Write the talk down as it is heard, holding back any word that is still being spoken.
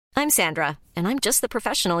I'm Sandra, and I'm just the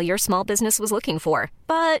professional your small business was looking for.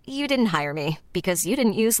 But you didn't hire me because you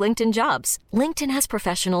didn't use LinkedIn Jobs. LinkedIn has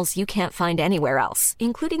professionals you can't find anywhere else,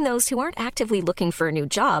 including those who aren't actively looking for a new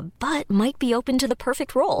job, but might be open to the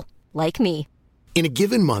perfect role, like me. In a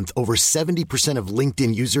given month, over 70% of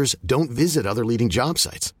LinkedIn users don't visit other leading job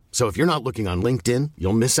sites. So if you're not looking on LinkedIn,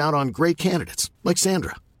 you'll miss out on great candidates like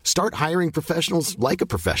Sandra. Start hiring professionals like a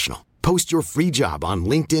professional. Post your free job on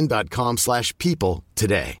linkedin.com/people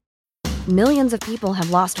today. Millions of people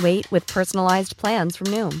have lost weight with personalized plans from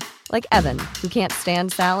Noom. Like Evan, who can't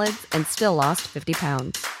stand salads and still lost 50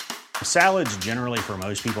 pounds. Salads generally for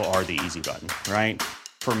most people are the easy button, right?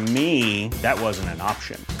 For me, that wasn't an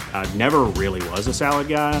option. I never really was a salad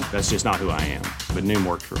guy. That's just not who I am. But Noom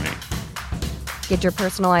worked for me. Get your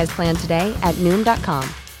personalized plan today at Noom.com.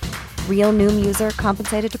 Real Noom user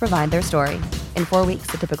compensated to provide their story. In 4 weeks,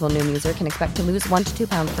 the typical Noom user can expect to lose 1 to 2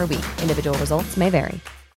 pounds per week. Individual results may vary.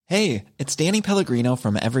 Hey, it's Danny Pellegrino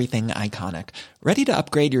from Everything Iconic. Ready to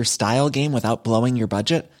upgrade your style game without blowing your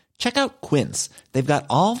budget? Check out Quince. They've got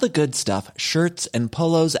all the good stuff, shirts and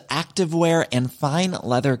polos, activewear, and fine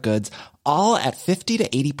leather goods, all at 50 to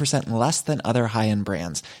 80% less than other high-end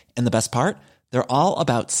brands. And the best part? They're all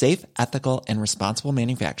about safe, ethical, and responsible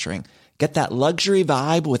manufacturing. Get that luxury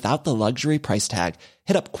vibe without the luxury price tag.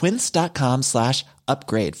 Hit up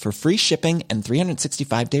quince.com/upgrade for free shipping and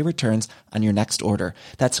 365-day returns on your next order.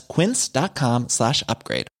 That's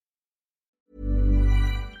quince.com/upgrade.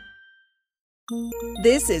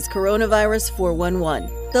 This is Coronavirus 411,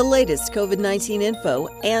 the latest COVID-19 info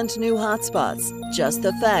and new hotspots. Just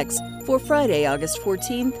the facts for Friday, August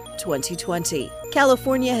 14th, 2020.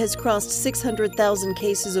 California has crossed 600,000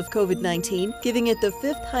 cases of COVID-19, giving it the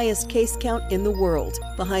 5th highest case count in the world,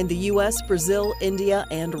 behind the U.S., Brazil, India,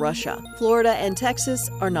 and Russia. Florida and Texas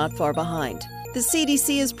are not far behind. The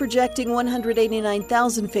CDC is projecting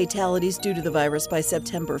 189,000 fatalities due to the virus by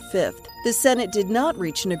September 5th. The Senate did not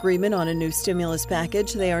reach an agreement on a new stimulus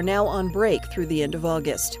package. They are now on break through the end of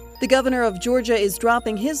August. The governor of Georgia is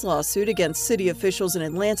dropping his lawsuit against city officials in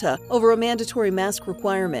Atlanta over a mandatory mask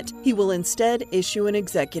requirement. He will instead issue an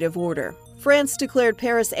executive order. France declared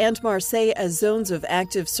Paris and Marseille as zones of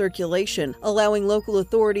active circulation, allowing local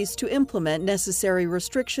authorities to implement necessary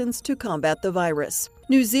restrictions to combat the virus.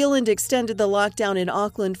 New Zealand extended the lockdown in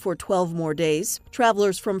Auckland for 12 more days.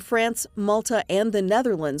 Travelers from France, Malta, and the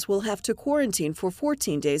Netherlands will have to quarantine for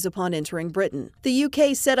 14 days upon entering Britain. The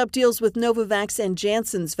UK set up deals with Novavax and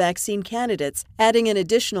Janssen's vaccine candidates, adding an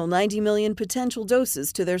additional 90 million potential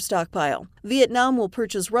doses to their stockpile. Vietnam will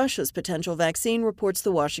purchase Russia's potential vaccine, reports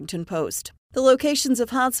The Washington Post. The locations of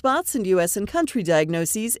hotspots and U.S. and country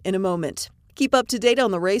diagnoses in a moment. Keep up to date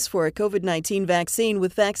on the race for a COVID-19 vaccine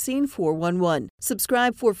with Vaccine 411.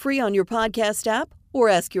 Subscribe for free on your podcast app or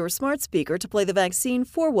ask your smart speaker to play the Vaccine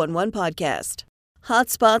 411 podcast.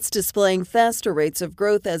 Hotspots displaying faster rates of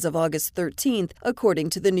growth as of August 13th, according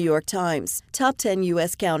to the New York Times. Top 10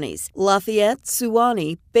 U.S. counties: Lafayette,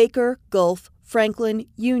 Suwannee, Baker, Gulf, Franklin,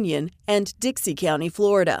 Union, and Dixie County,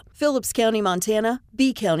 Florida. Phillips County, Montana.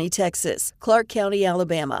 B County, Texas. Clark County,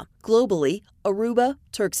 Alabama. Globally, Aruba,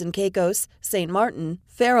 Turks and Caicos, St. Martin,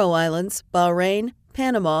 Faroe Islands, Bahrain,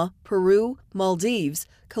 Panama, Peru, Maldives,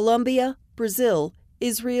 Colombia, Brazil,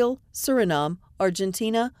 Israel, Suriname,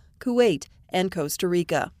 Argentina, Kuwait, and Costa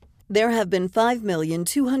Rica. There have been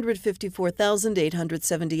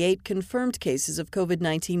 5,254,878 confirmed cases of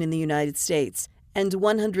COVID-19 in the United States and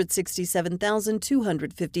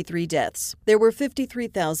 167,253 deaths. There were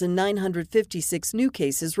 53,956 new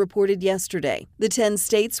cases reported yesterday. The 10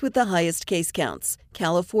 states with the highest case counts: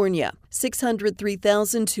 California,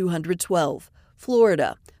 603,212;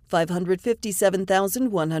 Florida,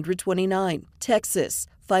 557,129; Texas,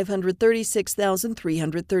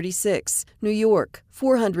 536,336; New York,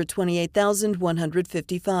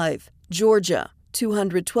 428,155; Georgia,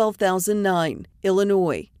 212,009;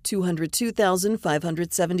 Illinois,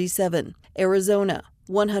 202,577; Arizona,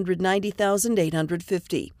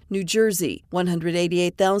 190,850; New Jersey,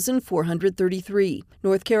 188,433;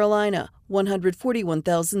 North Carolina,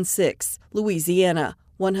 141,006; Louisiana,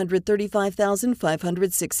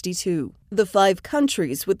 135,562. The 5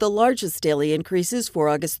 countries with the largest daily increases for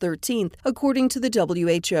August 13th, according to the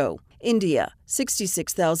WHO. India,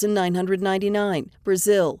 66,999.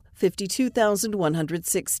 Brazil,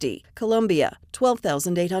 52,160. Colombia,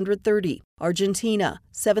 12,830. Argentina,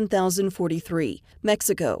 7,043.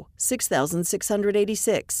 Mexico,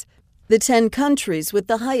 6,686. The 10 countries with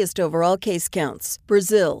the highest overall case counts: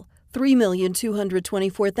 Brazil,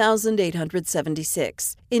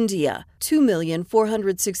 3,224,876. India,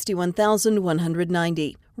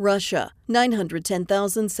 2,461,190. Russia,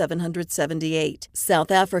 910,778.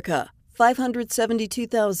 South Africa,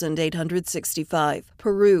 572,865.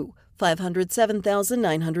 Peru,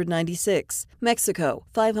 507,996. Mexico,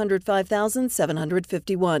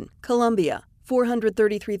 505,751. Colombia,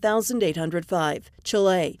 433,805.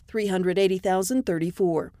 Chile,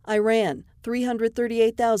 380,034. Iran,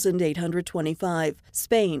 338,825.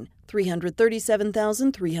 Spain,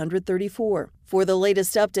 337,334. For the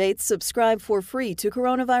latest updates, subscribe for free to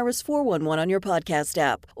Coronavirus 411 on your podcast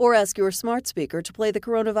app or ask your smart speaker to play the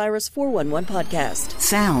Coronavirus 411 podcast.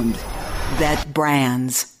 Sound that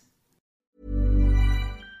brands.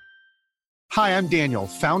 Hi, I'm Daniel,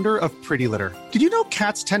 founder of Pretty Litter. Did you know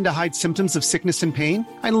cats tend to hide symptoms of sickness and pain?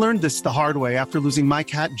 I learned this the hard way after losing my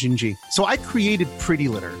cat, Gingy. So I created Pretty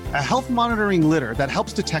Litter, a health monitoring litter that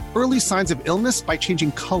helps detect early signs of illness by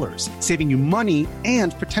changing colors, saving you money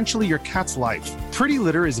and potentially your cat's life. Pretty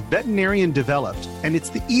Litter is veterinarian developed, and it's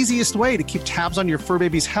the easiest way to keep tabs on your fur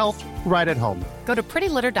baby's health right at home. Go to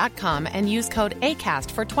prettylitter.com and use code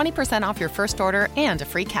ACAST for 20% off your first order and a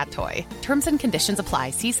free cat toy. Terms and conditions apply.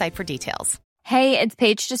 See site for details. Hey, it's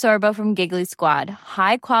Paige DeSorbo from Giggly Squad.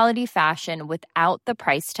 High quality fashion without the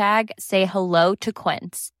price tag. Say hello to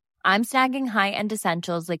Quince. I'm snagging high-end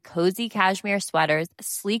essentials like cozy cashmere sweaters,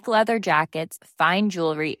 sleek leather jackets, fine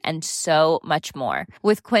jewelry, and so much more.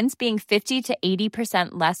 With Quince being 50 to 80%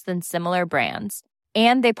 less than similar brands.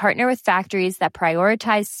 And they partner with factories that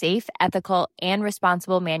prioritize safe, ethical, and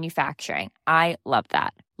responsible manufacturing. I love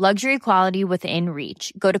that. Luxury quality within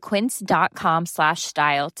reach. Go to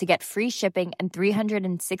quince.com/style to get free shipping and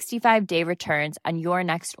 365-day returns on your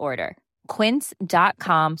next order.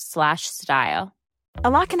 Quince.com/style. A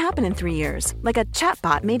lot can happen in 3 years, like a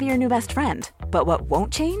chatbot may be your new best friend. But what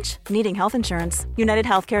won't change? Needing health insurance. United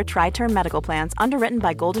Healthcare Tri-Term Medical Plans, underwritten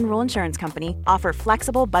by Golden Rule Insurance Company, offer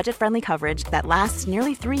flexible, budget-friendly coverage that lasts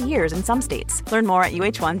nearly 3 years in some states. Learn more at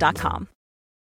uh1.com.